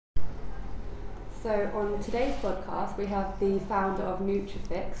So on today's podcast, we have the founder of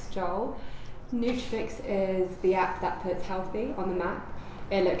Nutrifix, Joel. Nutrifix is the app that puts healthy on the map.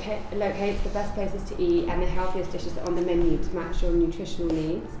 It locates the best places to eat and the healthiest dishes on the menu to match your nutritional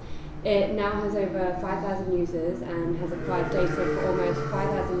needs. It now has over 5,000 users and has acquired data for almost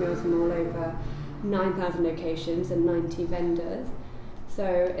 5,000 meals from all over 9,000 locations and 90 vendors. So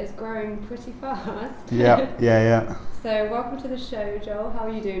it's growing pretty fast. Yeah. So welcome to the show, Joel. How are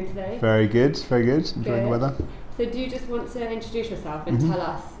you doing today? Very good. Enjoying the weather. So do you just want to introduce yourself and tell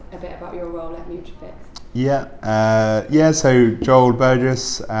us a bit about your role at Nutrifix? So Joel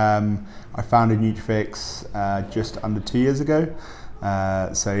Burgess, I founded Nutrifix just under 2 years ago.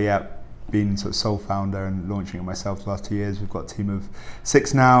 Been sort of sole founder and launching it myself the last 2 years. We've got a team of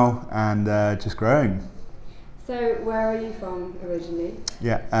 6 now and just growing. So where are you from originally?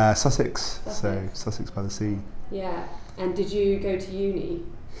 Sussex. So Sussex by the sea. Yeah, and did you go to uni?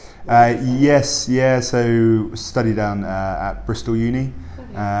 So studied down at Bristol Uni.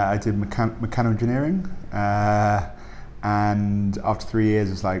 Okay. I did mechanical engineering, and after 3 years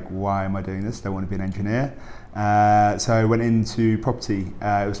I was like, why am I doing this? I don't want to be an engineer. So I went into property.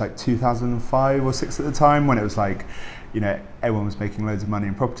 It was like 2005 or 6 at the time when it was like, everyone was making loads of money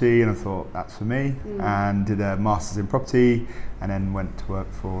in property, and I thought that's for me. And did a master's in property, and then went to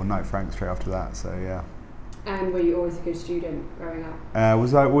work for Knight Frank straight after that. So yeah. And were you always a good student growing up?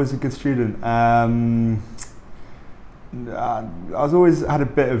 Was I always a good student? I was always had a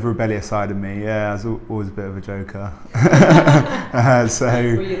bit of a rebellious side of me. Yeah, I was always a bit of a joker.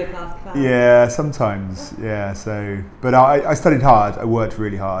 Were you the class clown? Yeah, sometimes. Yeah. But I studied hard. I worked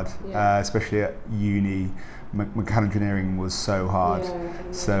really hard, especially at uni. Mechanical engineering was so hard.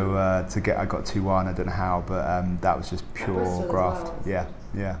 So I got 2-1. I don't know how, but that was just pure graft. Well.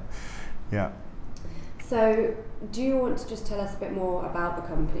 Yeah. So, do you want to just tell us a bit more about the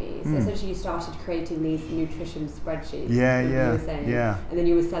company? So essentially you started creating these nutrition spreadsheets. You were saying, and then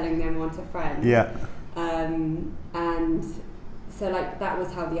you were selling them on to friends. Yeah. And so that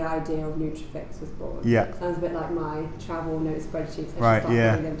was how the idea of Nutrifix was born. Yeah. Sounds a bit like my travel note spreadsheets. Right,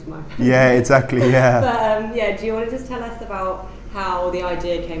 selling them to my friends. Yeah, exactly, yeah. But do you want to just tell us about how the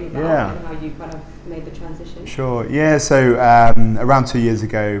idea came about and how you kind of made the transition? Sure, yeah, so around 2 years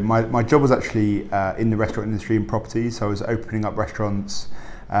ago, my job was actually in the restaurant industry and property, so I was opening up restaurants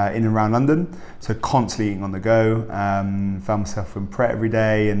in and around London, so constantly eating on the go, found myself in Pret every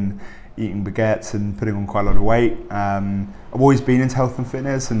day and eating baguettes and putting on quite a lot of weight. I've always been into health and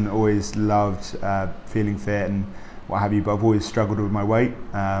fitness and always loved feeling fit and what have you, but I've always struggled with my weight.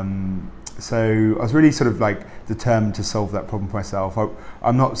 So I was really sort of determined to solve that problem for myself.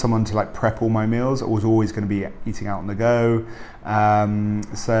 I'm not someone to prep all my meals. I was always going to be eating out on the go.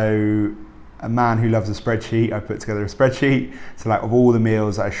 So a man who loves a spreadsheet, I put together a spreadsheet. So of all the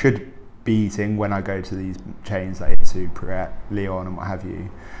meals that I should be eating when I go to these chains like Itsu, Pret, Leon and what have you.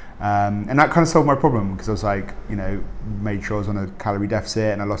 And that kind of solved my problem because I was made sure I was on a calorie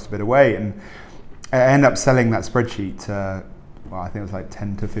deficit and I lost a bit of weight. And I ended up selling that spreadsheet to, I think it was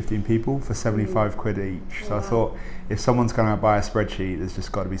 10 to 15 people for 75 quid each. So I thought, if someone's going to buy a spreadsheet, there's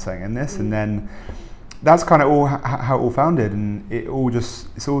just got to be something in this. And then that's kind of how it all founded, and it's all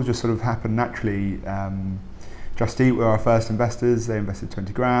just sort of happened naturally. Just Eat were our first investors. They invested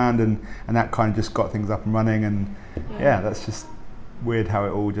 20 grand, and that kind of just got things up and running. And that's just weird how it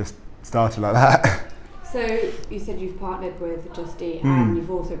all just started like that. So you said you've partnered with Just Eat and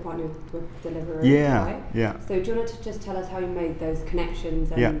you've also partnered with Deliveroo, right? Yeah. So do you want to just tell us how you made those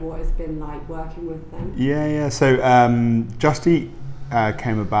connections and what it's been like working with them? Yeah. So Just Eat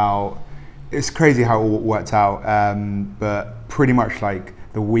came about. It's crazy how it all worked out, but pretty much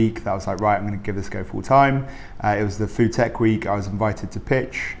the week that I was right, I'm going to give this a go full time. It was the food tech week. I was invited to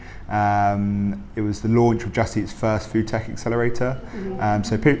pitch. It was the launch of Just Eat's first food tech accelerator.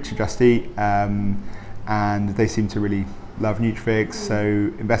 So I pitched to Just Eat. And they seemed to really love Nutrifix, so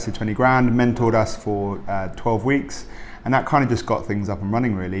invested 20 grand, mentored us for 12 weeks, and that kind of just got things up and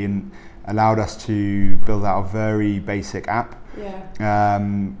running really, and allowed us to build out a very basic app.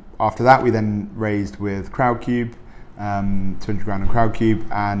 After that, we then raised with Crowdcube, 200 grand on Crowdcube,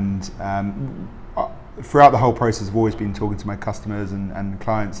 and throughout the whole process, I've always been talking to my customers and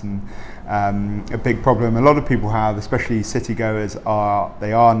clients, and a big problem a lot of people have, especially city goers,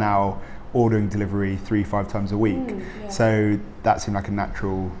 they are now ordering delivery 3-5 times a week. So that seemed like a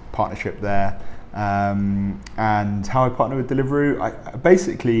natural partnership there. And how I partner with Deliveroo, I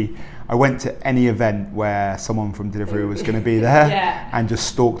went to any event where someone from Deliveroo was going to be there and just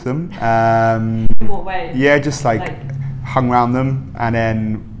stalked them. In what way? Yeah, just hung around them and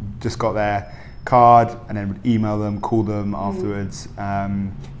then just got there. card and then would email them, call them afterwards.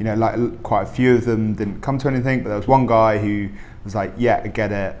 You know, like quite a few of them didn't come to anything, but there was one guy who was like, yeah, I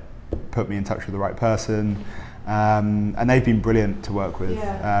get it, put me in touch with the right person. And they've been brilliant to work with,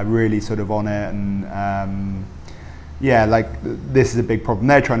 really sort of on it, and yeah, like this is a big problem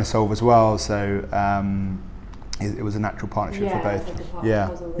they're trying to solve as well, so it was a natural partnership for both.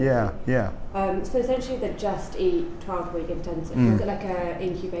 So essentially the Just Eat 12-week intensive, was it like an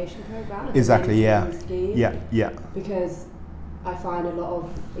incubation program? Like exactly, yeah. Because I find a lot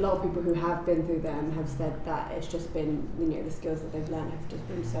of people who have been through them have said that it's just been, you know, the skills that they've learned have just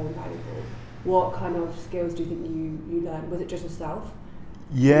been so invaluable. What kind of skills do you think you learned? Was it just yourself?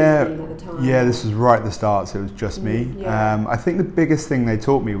 Yeah, this was right at the start, so it was just me. I think the biggest thing they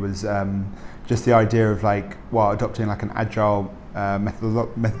taught me was just the idea of adopting like an agile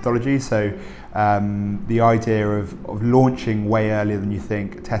methodology. So the idea of launching way earlier than you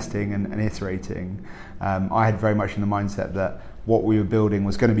think, testing and iterating. I had very much in the mindset that what we were building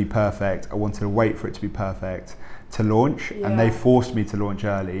was going to be perfect. I wanted to wait for it to be perfect to launch, and they forced me to launch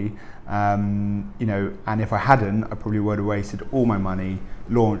early. You know, and if I hadn't, I probably would have wasted all my money,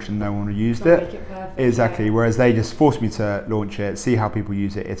 launched, and no one would have used it. Exactly. Whereas they just forced me to launch it, see how people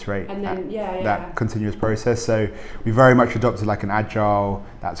use it, iterate, and then that continuous process. So we very much adopted like that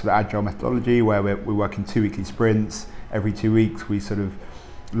sort of agile methodology where we work in 2 weekly sprints. Every 2 weeks we sort of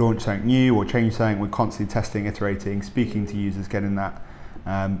launch something new or change something. We're constantly testing, iterating, speaking to users, getting that,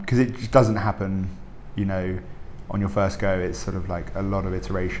 because it just doesn't happen, you know, on your first go. It's sort of like a lot of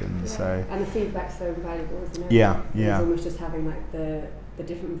iterations. So and the feedback's so valuable, isn't it? It's almost just having like the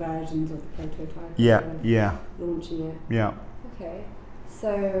different versions of the prototype. Launching it. Okay.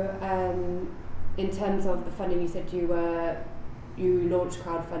 So in terms of the funding, you said you launched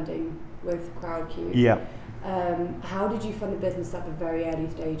crowdfunding with Crowdcube. How did you fund the business at the very early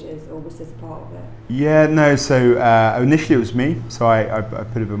stages, or was this part of it? So initially it was me, so I put a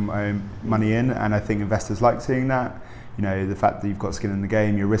bit of my own money in, and I think investors like seeing that. You know, the fact that you've got skin in the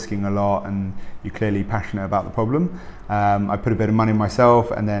game, you're risking a lot, and you're clearly passionate about the problem. I put a bit of money in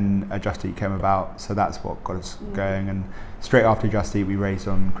myself, and then Just Eat came about, so that's what got us going. And straight after Just Eat, we raised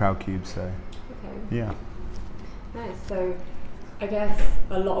on Crowdcube. So nice. So I guess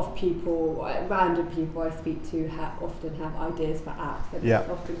a lot of people, random people I speak to, often have ideas for apps, and it's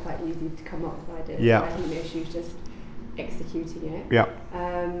often quite easy to come up with ideas. But I think the issue is just executing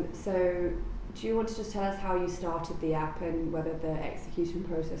it. So do you want to just tell us how you started the app and whether the execution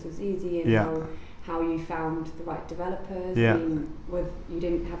process was easy, and how you found the right developers? I mean, you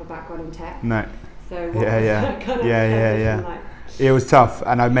didn't have a background in tech. No. So what was that kind of transition like? It was tough,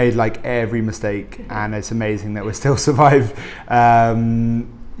 and I made like every mistake, and it's amazing that we still survive.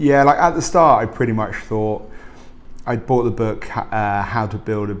 Like at the start, I pretty much thought, I bought the book How to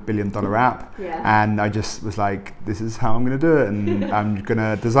Build a $1 Billion App, and I just was like, this is how I'm going to do it, and I'm going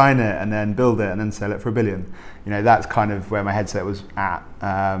to design it and then build it and then sell it for $1 billion. You know, that's kind of where my headset was at.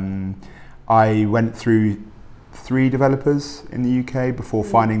 I went through 3 developers in the UK before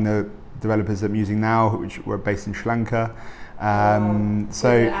finding the developers that I'm using now, which were based in Sri Lanka. So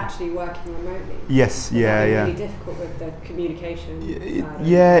they're actually working remotely? Yes, really difficult with the communication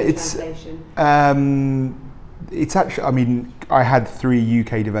translation? It's actually, I mean, I had 3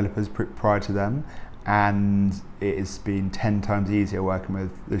 UK developers prior to them, and it has been 10 times easier working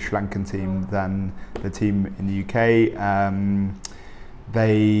with the Sri Lankan team than the team in the UK.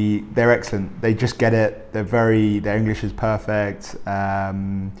 They're excellent. They just get it. Their English is perfect.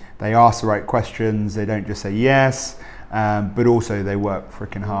 They ask the right questions. They don't just say yes, but also they work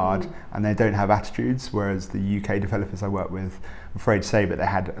freaking hard, and they don't have attitudes. Whereas the UK developers I work with, I'm afraid to say, but they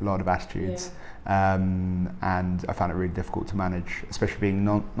had a lot of attitudes. And I found it really difficult to manage, especially being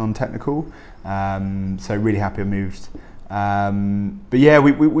non-technical. So really happy I moved. But yeah,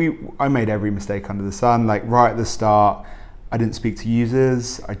 I made every mistake under the sun. Like right at the start, I didn't speak to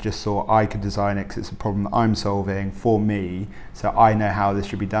users. I just thought I could design it because it's a problem that I'm solving for me, so I know how this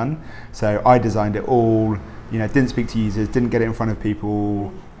should be done. So I designed it all. You know, didn't speak to users, didn't get it in front of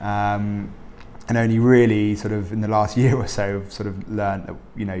people, and only really sort of in the last year or so have sort of learned that,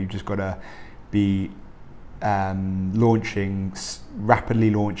 you know, you've just got to be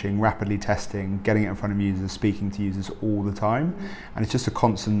rapidly testing, getting it in front of users, speaking to users all the time, and it's just a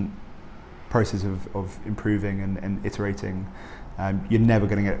constant process of improving and iterating. You're never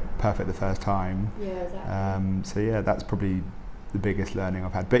going to get it perfect the first time. So yeah, that's probably the biggest learning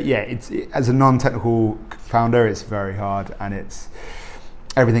I've had. But yeah, as a non-technical founder, it's very hard, and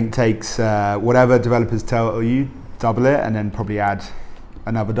everything takes whatever developers tell you, double it, and then probably add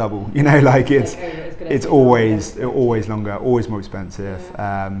another double. You know, like it's always longer, always more expensive.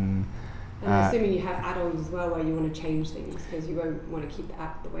 And I'm assuming you have add-ons as well where you want to change things because you won't want to keep the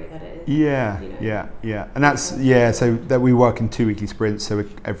app the way that it is. Yeah, you know? yeah. And that's, so that we work in 2 weekly sprints. So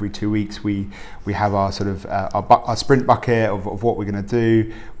every 2 weeks we have our sort of our sprint bucket of what we're going to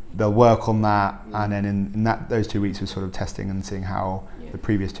do. They'll work on that, and then in those 2 weeks we're sort of testing and seeing how the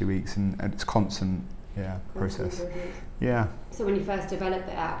previous 2 weeks, and it's constant process. Yeah. So when you first developed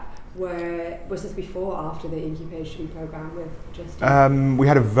the app, was this before or after the incubation program with Just Eat? We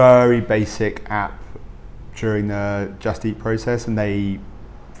had a very basic app during the Just Eat process, and they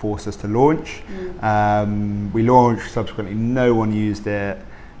forced us to launch. We launched, subsequently no one used it.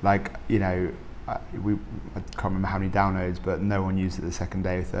 Like, you know, I can't remember how many downloads, but no one used it the second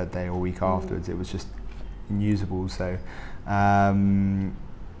day, third day, or week afterwards. It was just unusable. So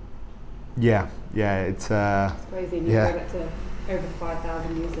it's crazy. You got it to over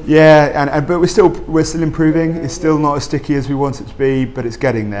 5,000 users. Yeah, but we're still improving. It's still not as sticky as we want it to be, but it's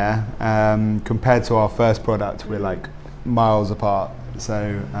getting there. Compared to our first product, we're like miles apart.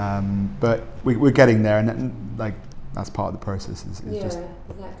 So, but we're getting there, and like that's part of the process. Is just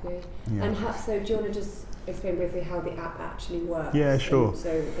exactly. Yeah. And so do you want to just explain briefly how the app actually works? Yeah, sure. So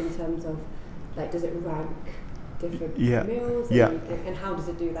in terms of like, does it rank different meals? And how does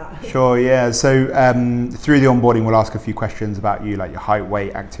it do that? Sure, yeah. So through the onboarding, we'll ask a few questions about you, like your height,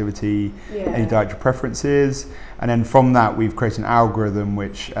 weight, activity, any dietary preferences, and then from that, we've created an algorithm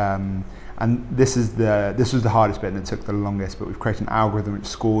which, and this was the hardest bit and it took the longest, but we've created an algorithm which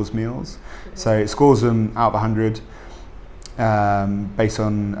scores meals. Okay. So it scores them out of 100. Based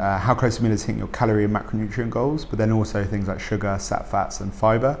on how close a meal is hitting your calorie and macronutrient goals, but then also things like sugar, sat, fats, and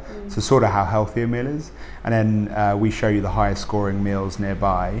fibre. So sort of how healthy a meal is, and then we show you the highest scoring meals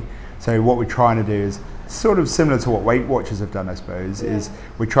nearby. So what we're trying to do is sort of similar to what Weight Watchers have done, I suppose. Is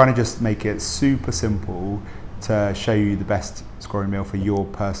we're trying to just make it super simple to show you the best scoring meal for your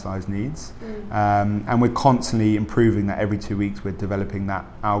personalised needs. And we're constantly improving that. Every 2 weeks we're developing that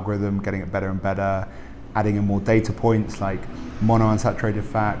algorithm, getting it better and better, adding in more data points like monounsaturated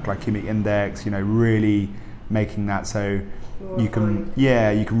fat, glycemic index, you know, really making that so you can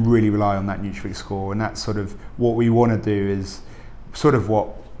really rely on that Nutrifix score. And that's sort of what we want to do, is sort of what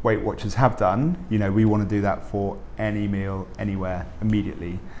Weight Watchers have done. You know, we want to do that for any meal, anywhere,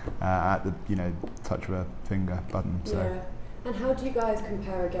 immediately, at the touch of a finger button. So. Yeah. And how do you guys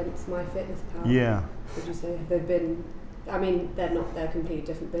compare against MyFitnessPal? Yeah. Would you say they've been? I mean, they're a completely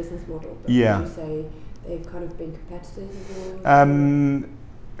different business model. But would you say they've kind of been competitors?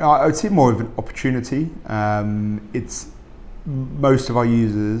 I would see more of an opportunity. It's most of our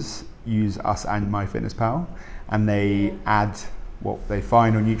users use us and MyFitnessPal, and they add what they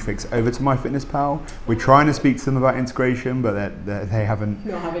find on Nutrifix over to MyFitnessPal. We're trying to speak to them about integration, but they haven't.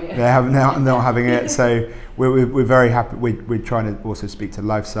 Not having it. Not having it. So we're very happy. We're trying to also speak to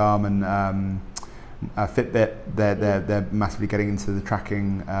LifeSum and Fitbit. They're massively getting into the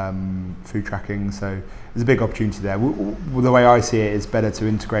tracking, food tracking. So there's a big opportunity there. The way I see it is better to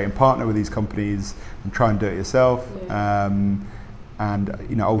integrate and partner with these companies and try and do it yourself. And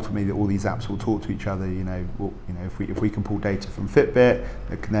ultimately, all these apps will talk to each other. If we can pull data from Fitbit,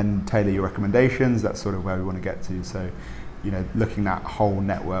 it can then tailor your recommendations. That's sort of where we want to get to. So, looking at whole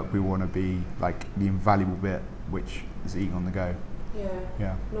network, we want to be like the invaluable bit which is eating on the go.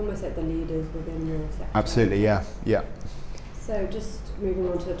 Yeah. And almost like the leaders within your sector. Absolutely. Yeah. So just moving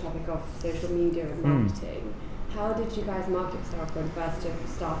on to the topic of social media and marketing, how did you guys market yourself when first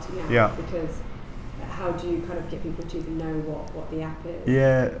starting out? Yeah. Because how do you kind of get people to even know what the app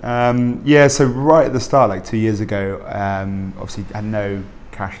is? So right at the start, like 2 years ago, obviously had no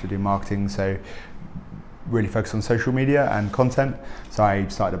cash to do marketing, so really focused on social media and content. So I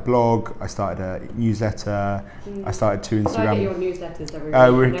started a blog, I started a newsletter, I started 2 Instagram. I get your newsletters, they're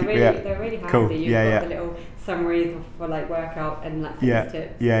really handy. Cool. You've got the little summaries for like workout and like fitness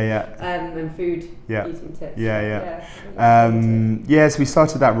tips. And food eating tips. So we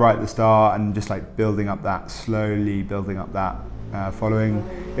started that right at the start and just like slowly building up that following.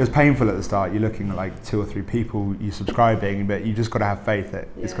 It was painful at the start. You're looking at like 2 or 3 people you subscribing, but you just got to have faith that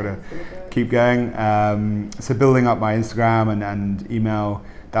it's got to keep going. So building up my Instagram and email,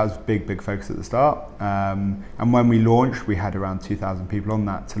 that was big focus at the start. And when we launched, we had around 2,000 people on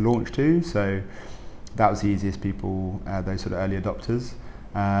that to launch to. So that was the easiest people, those sort of early adopters.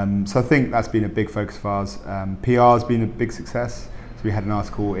 So I think that's been a big focus of ours. PR has been a big success. So we had an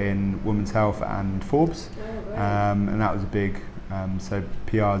article in Women's Health and Forbes, and that was a big. So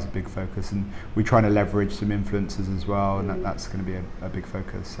PR is a big focus, and we're trying to leverage some influencers as well, and that's going to be a big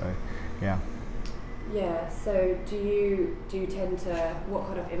focus. So, yeah. So do you tend to, what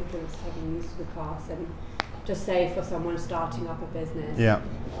kind of influence have you used in the past, and just say for someone starting up a business, Yeah.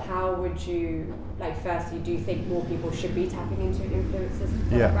 how would you, like, firstly, do you think more people should be tapping into influencers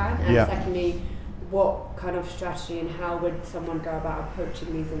for Yeah. their brand? And Yeah. secondly, what kind of strategy and how would someone go about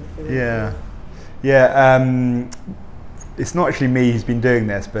approaching these influencers? Yeah. Yeah. It's not actually me who's been doing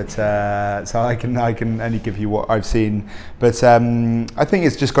this, but so I can only give you what I've seen. But I think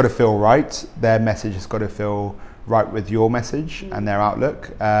it's just got to feel right. Their message has got to feel right with your message and their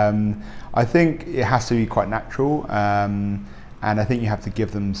outlook. I think it has to be quite natural, and I think you have to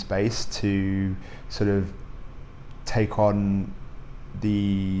give them space to sort of take on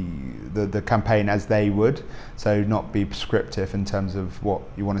the campaign as they would, so not be prescriptive in terms of what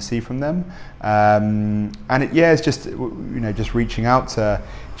you want to see from them, and it's just just reaching out to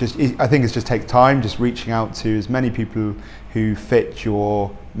I think it just takes time, just reaching out to as many people who fit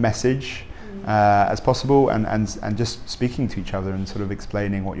your message as possible, and just speaking to each other and sort of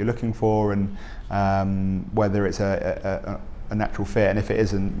explaining what you're looking for, and whether it's a natural fit, and if it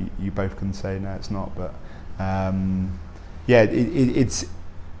isn't, you both can say no, it's not, but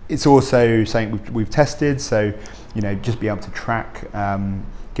it's also something we've tested, so just be able to track,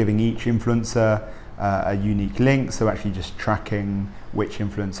 giving each influencer a unique link, so actually just tracking which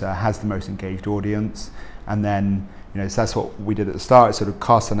influencer has the most engaged audience, and then so that's what we did at the start, sort of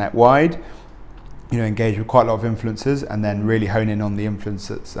cast the net wide, engage with quite a lot of influencers, and then really hone in on the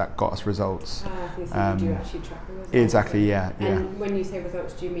influencers that got us results. So you do actually track the results? Exactly, yeah. And when you say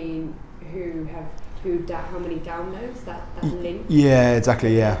results, do you mean how many downloads that link? Yeah,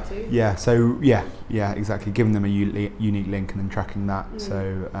 exactly, yeah. So exactly, giving them a unique link and then tracking that.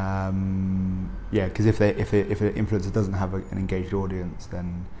 So because if an influencer doesn't have an engaged audience,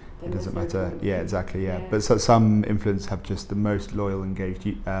 then it doesn't matter. Yeah, exactly, yeah. But some influencers have just the most loyal, engaged,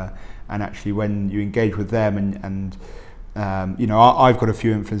 and actually when you engage with them and I've got a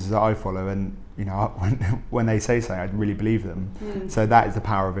few influencers that I follow, and when they say something, I really believe them. So that is the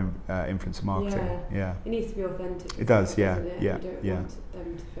power of influencer marketing. Yeah. It needs to be authentic. It does, yeah. You don't want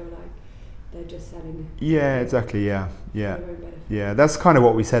them to feel like they're just selling it. Yeah, exactly, yeah. That's kind of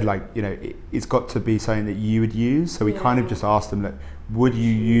what we said, like, it's got to be something that you would use. So we kind of just asked them, like, would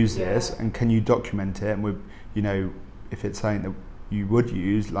you use this, and can you document it? And if it's something that you would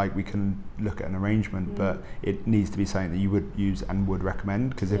use, like, we can look at an arrangement, but it needs to be something that you would use and would recommend,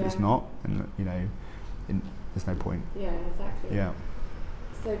 because if it's not, then there's no point. Yeah, exactly. Yeah.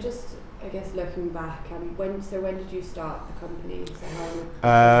 So just, I guess, looking back, when did you start the company?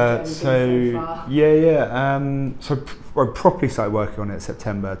 So I properly started working on it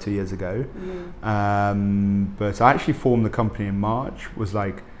September 2 years ago, but I actually formed the company in March.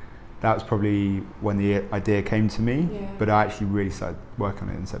 That was probably when the idea came to me, but I actually really started working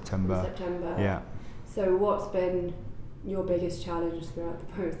on it in September. Yeah. So what's been your biggest challenge throughout the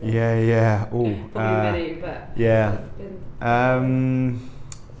process? Probably many, but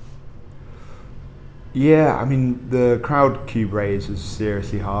I mean, the Crowdcube raise was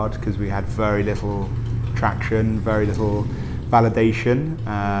seriously hard because we had very little traction, very little validation,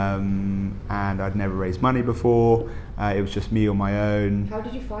 and I'd never raised money before. It was just me on my own. How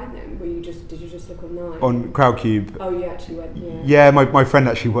did you find them? Did you just look online? On Crowdcube. Oh, you actually went, Yeah, my friend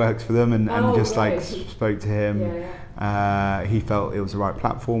actually works for them, and just right. Spoke to him. He felt it was the right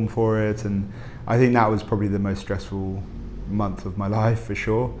platform for it, and I think that was probably the most stressful month of my life for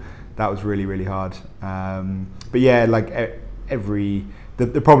sure. That was really, really hard. But yeah, like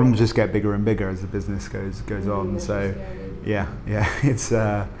the problems just get bigger and bigger as the business goes on. So it's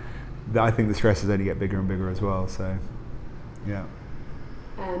I think the stresses only get bigger and bigger as well. So yeah.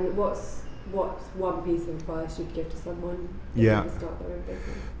 And what's one piece of advice you'd give to someone to start their own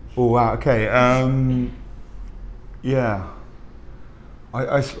business? Oh wow, okay.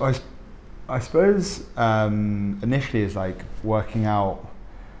 I suppose initially is like working out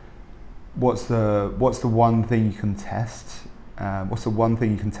what's the one thing you can test. What's the one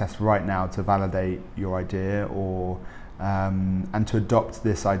thing you can test right now to validate your idea, or and to adopt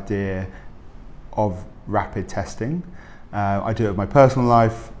this idea of rapid testing. I do it with my personal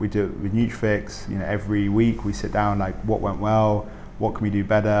life. We do it with Nutrifix. Every week we sit down, like, what went well, what can we do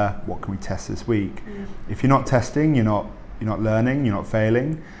better, what can we test this week. If you're not testing, you're not learning, you're not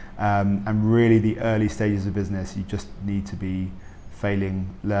failing. And really, the early stages of business, you just need to be failing,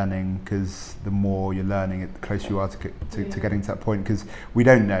 learning, because the more you're learning, the closer you are to getting to that point. Because we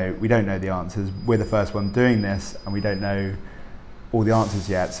don't know the answers. We're the first one doing this, and we don't know all the answers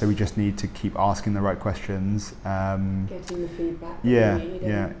yet. So we just need to keep asking the right questions. Getting the feedback.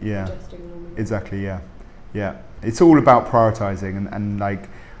 Adjusting them. Exactly. Yeah. It's all about prioritizing and like,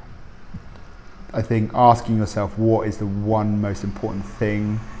 I think asking yourself what is the one most important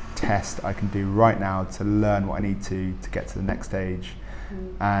thing test I can do right now to learn what I need to get to the next stage.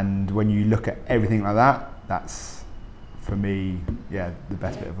 And when you look at everything like that, that's, for me, the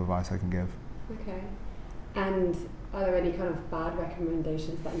best bit of advice I can give. Okay. And are there any kind of bad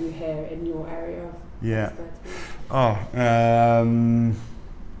recommendations that you hear in your area of expertise?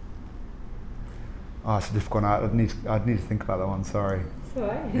 It's a difficult one. I'd need to think about that one, sorry. It's all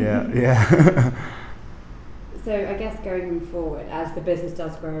right. Yeah. So I guess going forward, as the business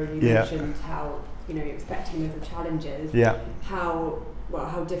does grow, you mentioned how you're expecting loads of challenges. Yeah. How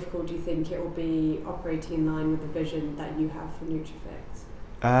difficult do you think it will be operating in line with the vision that you have for Nutrifix?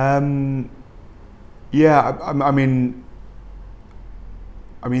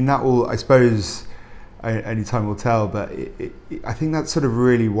 I mean that will, I suppose, only time will tell, but I think that's sort of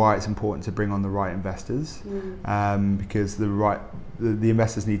really why it's important to bring on the right investors, because the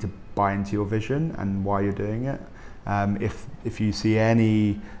investors need to buy into your vision and why you're doing it. If you see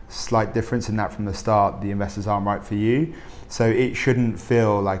any slight difference in that from the start, the investors aren't right for you. So it shouldn't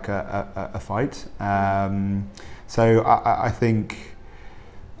feel like a fight. So I think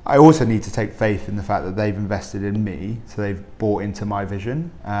I also need to take faith in the fact that they've invested in me, so they've bought into my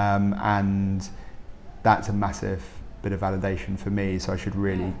vision, and that's a massive bit of validation for me. So I should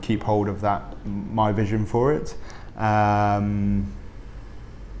really keep hold of that, my vision for it. I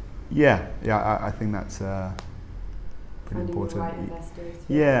think that's pretty important. The right investors.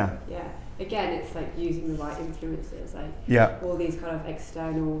 Yeah. Again, it's like using the right influencers. All these kind of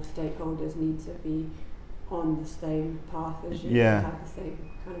external stakeholders need to be on the same path as you. Have the same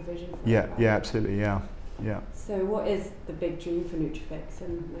kind of vision. For it, right? Absolutely. Yeah. So, what is the big dream for Nutrifix,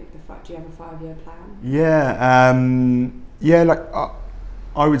 and do you have a 5-year plan?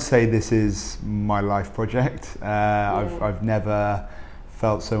 I would say this is my life project. I've never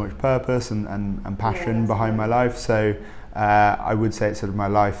felt so much purpose and passion behind my life. So I would say it's sort of my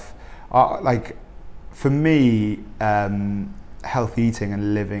life. For me, healthy eating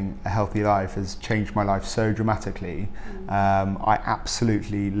and living a healthy life has changed my life so dramatically. I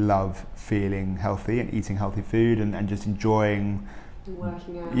absolutely love feeling healthy and eating healthy food and just enjoying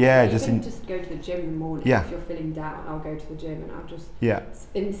working out. Just go to the gym in the morning. If you're feeling down, I'll go to the gym and I'll just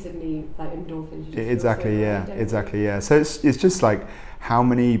instantly endorphins. Exactly. So it's just like, how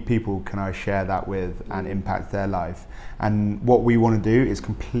many people can I share that with and impact their life? And what we want to do is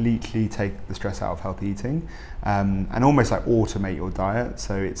completely take the stress out of healthy eating, and almost like automate your diet,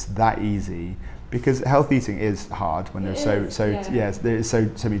 so it's that easy. Because healthy eating is hard when there's there's so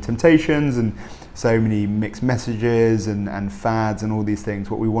many temptations and so many mixed messages and fads and all these things.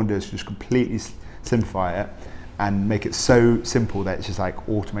 What we want to do is just completely simplify it and make it so simple that it's just like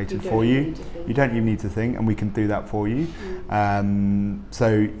automated for you. You don't even need to think, and we can do that for you.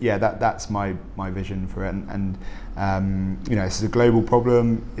 That's my vision for it. And this is a global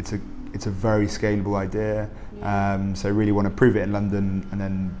problem. It's a very scalable idea. So I really want to prove it in London and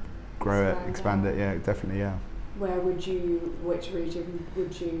then grow it, expand it. Yeah, definitely. Yeah. Which region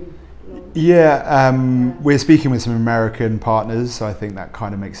would you launch? We're speaking with some American partners, so I think that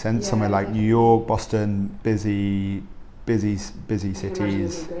kind of makes sense. Somewhere like New York, Boston, busy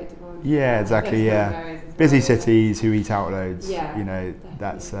cities. Yeah, exactly. Busy cities who eat out loads.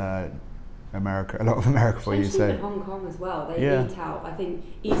 That's America. A lot of America for you. So in Hong Kong as well, they eat out. I think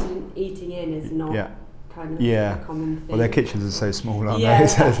eating in is not. Kind of a common thing. Well, their kitchens are so small, aren't they?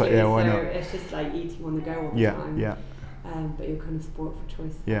 So it's like, why not? It's just like eating on the go all the time. But you're kind of spoiled for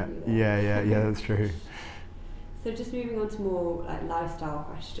choice. That's true. So just moving on to more like lifestyle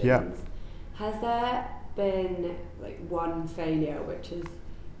questions. Has there been like one failure which has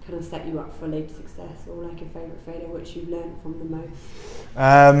kind of set you up for later success, or like a favourite failure which you've learned from the most?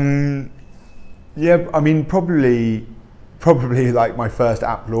 I mean, probably like my first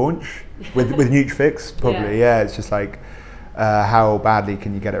app launch with Nutrifix. It's just like, how badly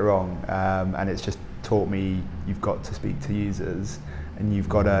can you get it wrong? And it's just taught me you've got to speak to users and you've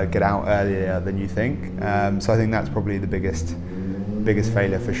got to get out earlier than you think. So I think that's probably the biggest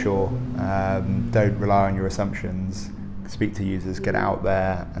failure for sure. Don't rely on your assumptions. Speak to users, get out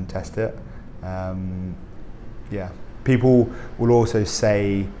there and test it. People will also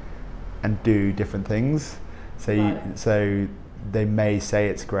say and do different things. So they may say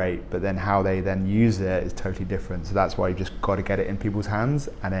it's great, but then how they then use it is totally different. So that's why you just got to get it in people's hands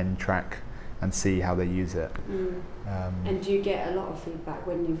and then track and see how they use it. And do you get a lot of feedback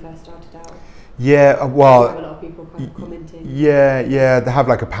when you first started out? Well, you have a lot of people kind of commenting. They have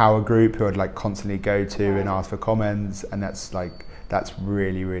like a power group who I'd like constantly go to and ask for comments, and that's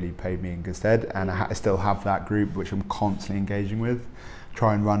really, really paid me in good stead. And I still have that group which I'm constantly engaging with.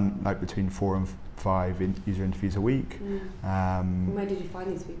 Try and run like between 4 5 user interviews a week. Where did you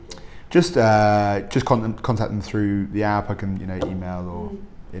find these people? Just contact them through the app. I can email or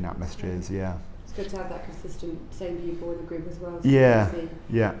in-app messages. Yeah. It's good to have that consistent same people in the group as well. So Yeah. you can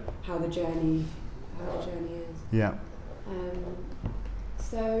see how the journey is. Yeah.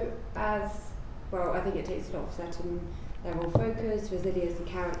 So I think it takes a lot of certain level of focus, resilience, and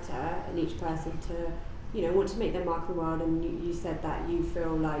character in each person to, want to make their mark in the world. And you said that you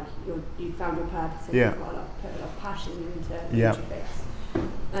feel like you found your purpose and you've got put a lot of passion into Nutrifix.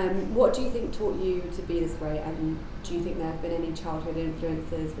 What do you think taught you to be this way, and do you think there have been any childhood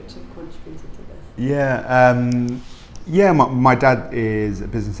influences which have contributed to this? My dad is a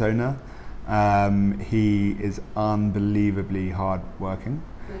business owner. He is unbelievably hard working,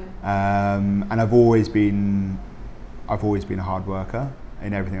 and I've always been a hard worker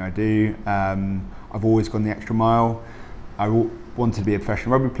in everything I do. I've always gone the extra mile. I wanted to be a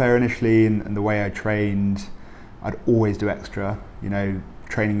professional rugby player initially, and the way I trained, I'd always do extra.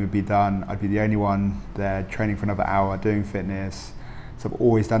 Training would be done, I'd be the only one there training for another hour, doing fitness. So I've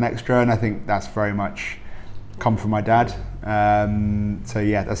always done extra, and I think that's very much come from my dad.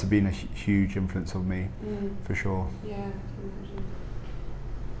 That's been a huge influence on me, for sure. Yeah, I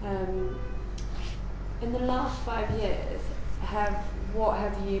can imagine. In the last 5 years, what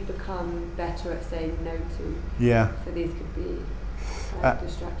have you become better at saying no to? Yeah. So these could be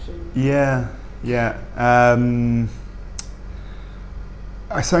distractions.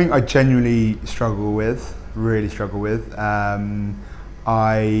 Something I genuinely really struggle with.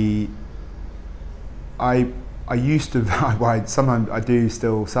 I used to. Sometimes I do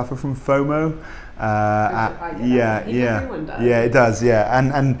still suffer from FOMO. Everyone does. Yeah, it does.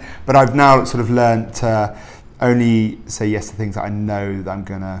 Yeah, but I've now sort of learnt to only say yes to things that I know that I'm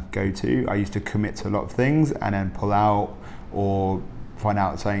gonna go to. I used to commit to a lot of things and then pull out or find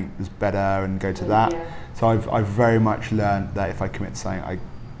out something was better and go to that. Yeah. So I've very much learnt that if I commit to something, I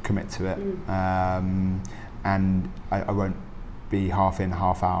commit to it, and I won't be half in,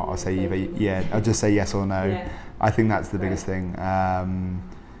 half out. I'll say either I'll just say yes or no. Yeah. I think that's the biggest thing. I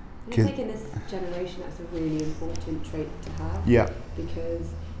think in this generation that's a really important trait to have. Yeah.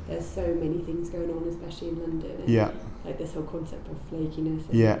 Because there's so many things going on, especially in London. And like this whole concept of flakiness.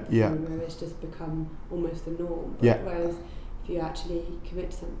 And it's just become almost the norm. Whereas if you actually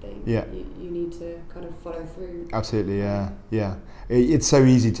commit to something, you need to kind of follow through. Absolutely, yeah. It's so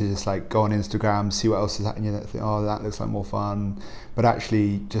easy to just like go on Instagram, see what else is happening, and think, oh, that looks like more fun. But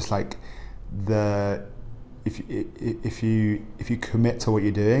actually, just like if you commit to what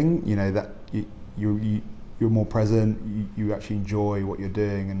you're doing, that you're more present. You actually enjoy what you're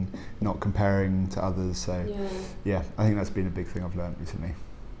doing and not comparing to others. So I think that's been a big thing I've learned recently.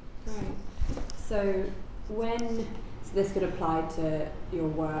 Right. So this could apply to your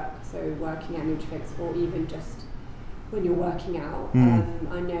work, so working at Nutrifix, or even just when you're working out. I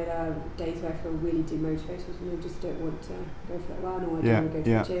know there are days where I feel really demotivated and I just don't want to go for that run, or I don't want to go to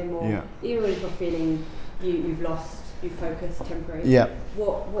the gym, or even if you're feeling you've lost your focus temporarily.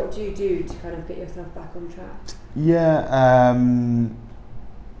 What do you do to kind of get yourself back on track?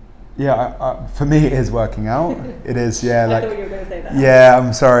 For me, it is working out. It is, I thought you were going to say that. Yeah,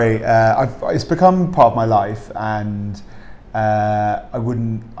 I'm sorry. It's become part of my life, and I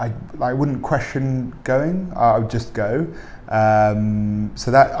wouldn't question going. I would just go.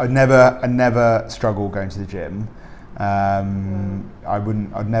 So that I'd never struggle going to the gym.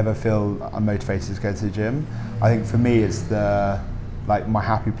 I'd never feel unmotivated to go to the gym. I think for me, it's my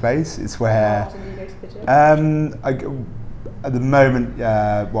happy place. It's where. How often do you go to the gym? At the moment,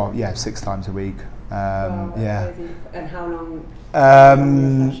 6 times a week. Crazy. And how long?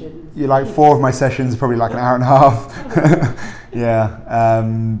 Like 4 of my sessions, probably like an hour and a half.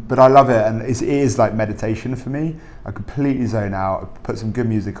 But I love it, and it is like meditation for me. I completely zone out. I put some good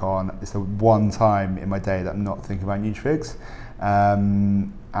music on. It's the one time in my day that I'm not thinking about Nutrifix,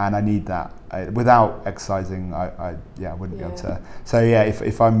 and I need that. Without exercising, I wouldn't be able to. So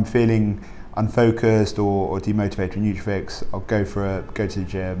if I'm feeling unfocused or demotivated in Nutrifix, I'll go to the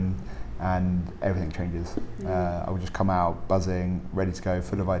gym, and everything changes. I will just come out buzzing, ready to go,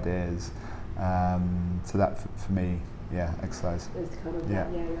 full of ideas. So that for me, exercise. It's kind of your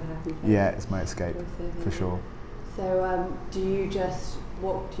happy place. Yeah, it's my escape, for sure. So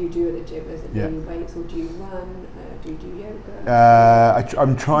what do you do at the gym? Is it doing weights, or do you run? Do you do yoga?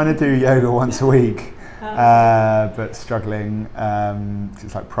 I'm trying to do yoga once a week. But struggling.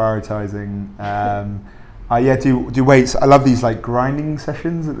 It's like prioritizing. Do weights. I love these like grinding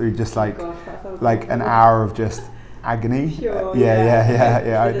sessions that are just like an hour of just agony. Sure,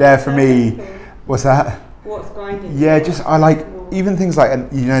 There for me. What's that? What's grinding? Yeah, I like even things like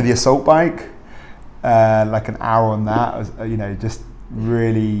the assault bike. like an hour on that. I was, just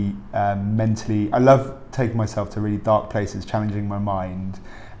really mentally. I love taking myself to really dark places, challenging my mind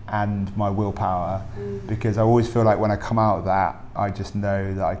and my willpower, because I always feel like when I come out of that, I just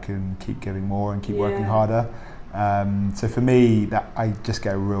know that I can keep giving more and keep working harder. So for me, that I just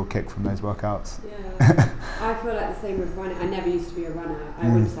get a real kick from those workouts. Yeah, I feel like the same with running. I never used to be a runner. I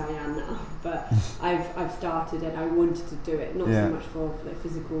wouldn't say I am now, but I've started and I wanted to do it, not so much for the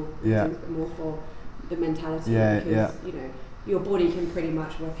physical things, but more for the mentality. Because your body can pretty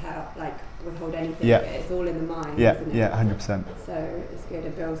much withhold anything. Yeah. It's all in the mind. Yeah, isn't it? yeah, 100%. So it's good.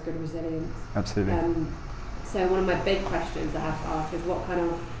 It builds good resilience. Absolutely. So one of my big questions I have to ask is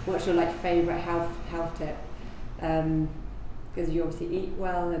what's your favourite health tip? Because you obviously eat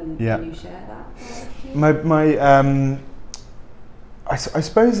well and you share that. I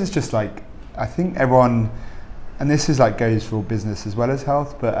suppose it's just I think everyone, and this is goes for business as well as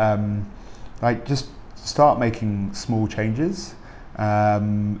health, but just start making small changes.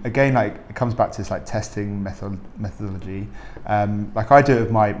 Again, it comes back to this testing methodology. I do it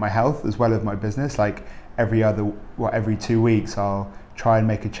with my health as well as my business. Every 2 weeks I'll try and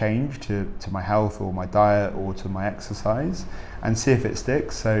make a change to my health or my diet or to my exercise and see if it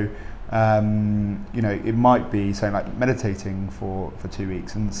sticks. So it might be something like meditating for 2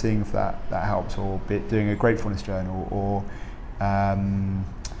 weeks and seeing if that helps, or doing a gratefulness journal, or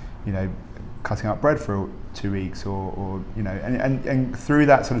cutting out bread for 2 weeks, or and through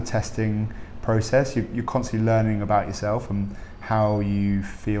that sort of testing process, you're constantly learning about yourself and how you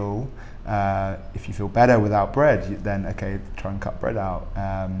feel. If you feel better without bread, then okay, try and cut bread out.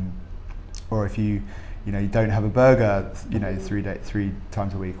 Or if you don't have a burger, 3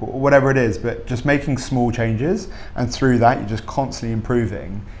 times a week, or whatever it is. But just making small changes, and through that, you're just constantly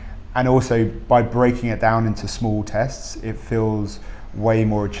improving. And also by breaking it down into small tests, it feels way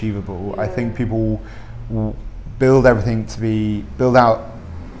more achievable. I think people will build everything out.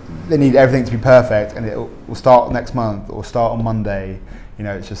 They need everything to be perfect, and it will start next month or start on Monday.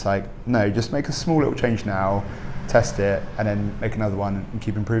 It's just no, just make a small little change now, test it, and then make another one and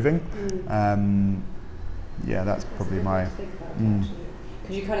keep improving. That's probably my.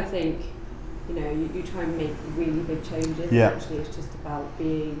 Because you kind of think, you try and make really big changes. Yeah. And actually, it's just about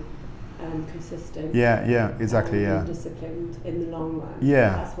being consistent. Yeah, exactly. And disciplined in the long run.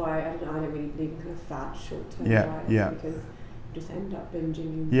 Yeah. That's why I don't really believe in kind of fat short-term diets. Because you just end up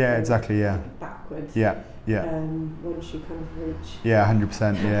binging. Exactly. Backwards. Yeah. Once you kind of reach.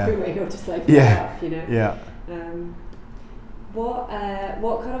 100%. Yeah. You're just up, Yeah. What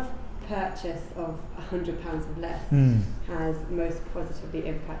kind of purchase of £100 or less has most positively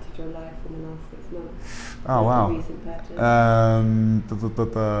impacted your life in the last 6 months? Oh wow. A recent purchase.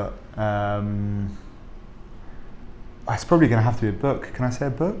 It's probably going to have to be a book. Can I say a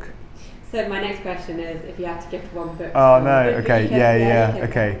book? So my next question is, if you had to gift one book. Oh no. Okay.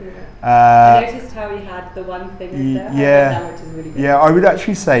 Okay. I noticed how you had the one thing in there. Which is really good. Yeah, I would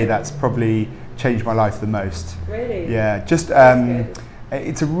actually say that's probably changed my life the most. Really? Yeah, just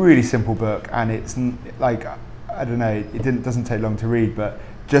it's a really simple book, and it's I don't know, it doesn't take long to read, but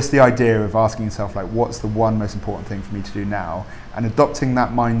just the idea of asking yourself what's the one most important thing for me to do now, and adopting that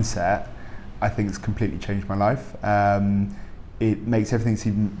mindset, I think it's completely changed my life. It makes everything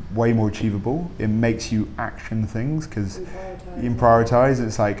seem way more achievable. It makes you action things because you prioritize.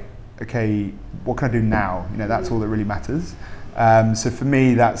 It's okay, what can I do now? That's all that really matters. So for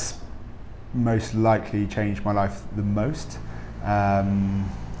me, that's most likely changed my life the most. I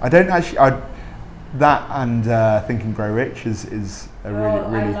don't actually. That and Think and Grow Rich is a really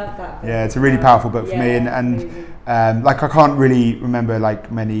I love that book. Yeah, it's a really powerful book for me, and I can't really remember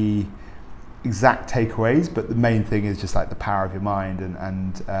many exact takeaways, but the main thing is just the power of your mind,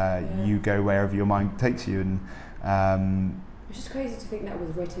 and you go wherever your mind takes you, and it's just crazy to think that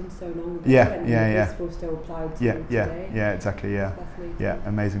was written so long ago. Yeah. People still applied to today. Yeah, exactly. Yeah,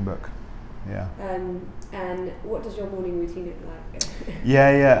 amazing book. Yeah. And what does your morning routine look like?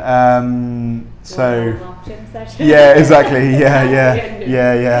 So. 1.5 gym session. Yeah, exactly.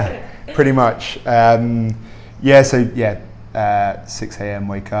 Yeah. Pretty much. 6 a.m.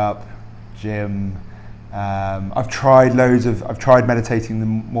 wake up, gym. I've tried meditating in the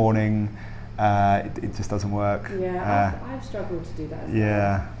morning. It just doesn't work. Yeah, I've struggled to do that as well.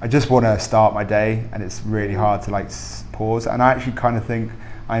 Yeah, I just want to start my day, and it's really hard to pause. And I actually kind of think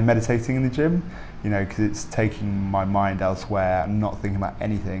I'm meditating in the gym, because it's taking my mind elsewhere and not thinking about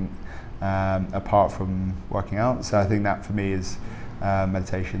anything apart from working out. So I think that for me is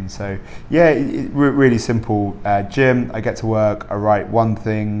meditation. So really simple. Gym, I get to work, I write one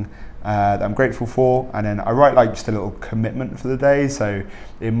thing that I'm grateful for, and then I write like just a little commitment for the day. So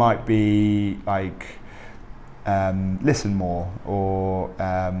it might be like listen more, or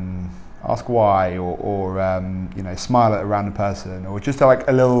ask why, or smile at a random person, or just like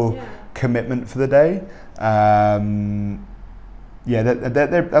a little commitment for the day.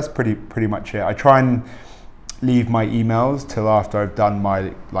 That's pretty much it. I try and leave my emails till after I've done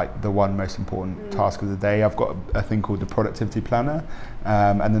my the one most important task of the day. I've got a thing called the productivity planner,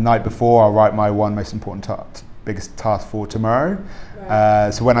 and the night before I'll write my one most important biggest task for tomorrow.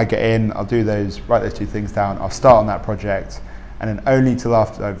 Right. So when I get in, I'll write those two things down. I'll start on that project, and then only till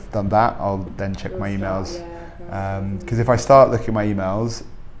after I've done that, I'll then check my emails. Because if I start looking at my emails,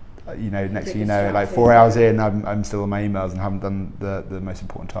 next thing you know, like 4 hours in, I'm still on my emails and haven't done the most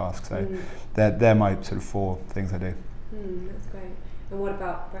important task. So they're my sort of 4 things I do. That's great. And what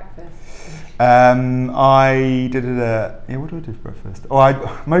about breakfast? I did what do I do for breakfast?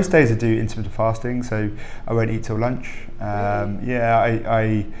 Most days I do intermittent fasting, so I won't eat till lunch. Really?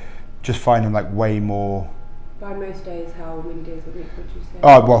 I just find them like way more. By most days, how many days a week would you say?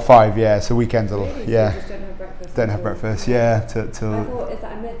 Oh, well, 5, yeah. So weekends, really? So you just don't have breakfast? Don't have breakfast, yeah. I thought, is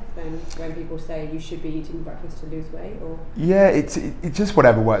that a myth then, when people say you should be eating breakfast to lose weight? Or? Yeah, it's just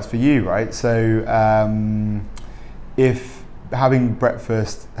whatever works for you, right? So if having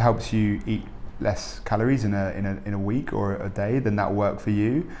breakfast helps you eat less calories in a week or a day, then that'll work for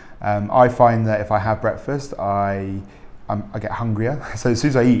you. I find that if I have breakfast, I get hungrier. So as soon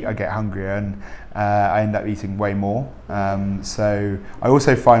as I eat, I get hungrier, and I end up eating way more. So I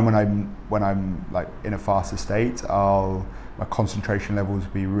also find when I'm like in a faster state, my concentration levels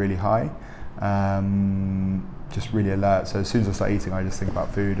will be really high, just really alert. So as soon as I start eating, I just think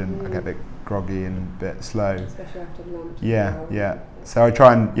about food, and I get a bit groggy and a bit slow. Especially after lunch. Yeah. So I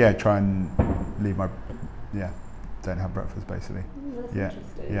try and leave don't have breakfast basically. That's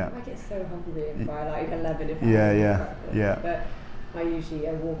interesting. Yeah. I get so hungry by like 11 if I have breakfast. But I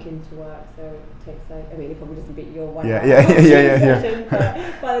walk into work, so it takes it probably doesn't beat your 1 hour session,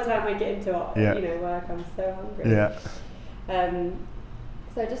 but by the time I get into work, I'm so hungry. Yeah.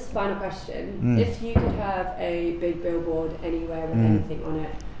 So just final question. If you could have a big billboard anywhere with anything on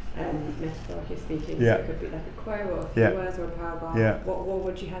it, metaphorically speaking, so it could be like a quote or a few words or a paragraph, what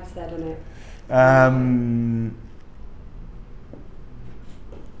would you have said on it?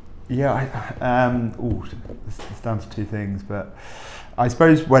 It's down to 2 things, but I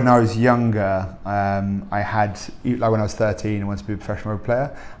suppose when I was younger, I had, like when I was 13 and wanted to be a professional rugby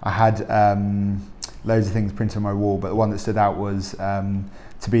player, I had loads of things printed on my wall, but the one that stood out was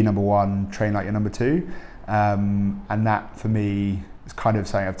to be number 1, train like you're number 2, and that for me is kind of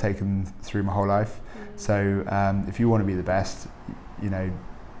something I've taken through my whole life. So if you want to be the best,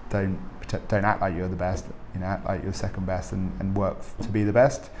 don't act like you're the best, act like you're second best, and work to be the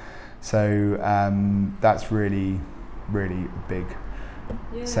best. So that's really, really a big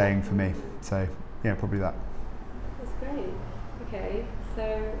saying for me. So probably that. That's great. Okay, so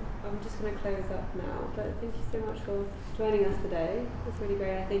I'm just going to close up now, but thank you so much for joining us today. It's really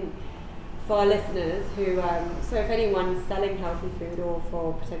great. I think for our listeners who, so if anyone's selling healthy food, or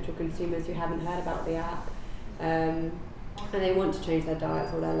for potential consumers who haven't heard about the app, and they want to change their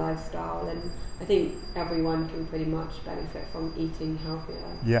diets or their lifestyle, and I think everyone can pretty much benefit from eating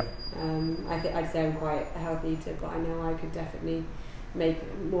healthier. Yeah. I'd say I'm quite a healthy eater, but I know I could definitely make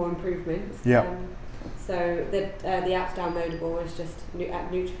more improvements. Yeah. So the app's downloadable. It's just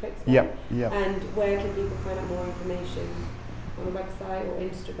at Nutrifix. Yeah. And where can people find out more information? On the website or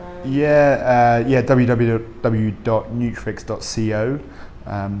Instagram? www.nutrifix.co.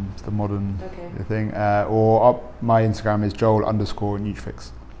 It's the modern thing. Or my Instagram is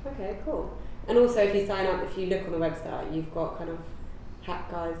Joel_Nutrifix. Okay, cool. And also, if you sign up, if you look on the website, you've got kind of hack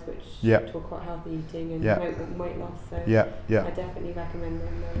guides which talk about healthy eating and weight loss. So I definitely recommend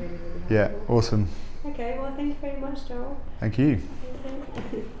them. They're really, really helpful. Yeah, awesome. Okay, well, thank you very much, Joel. Thank you.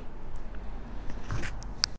 Okay.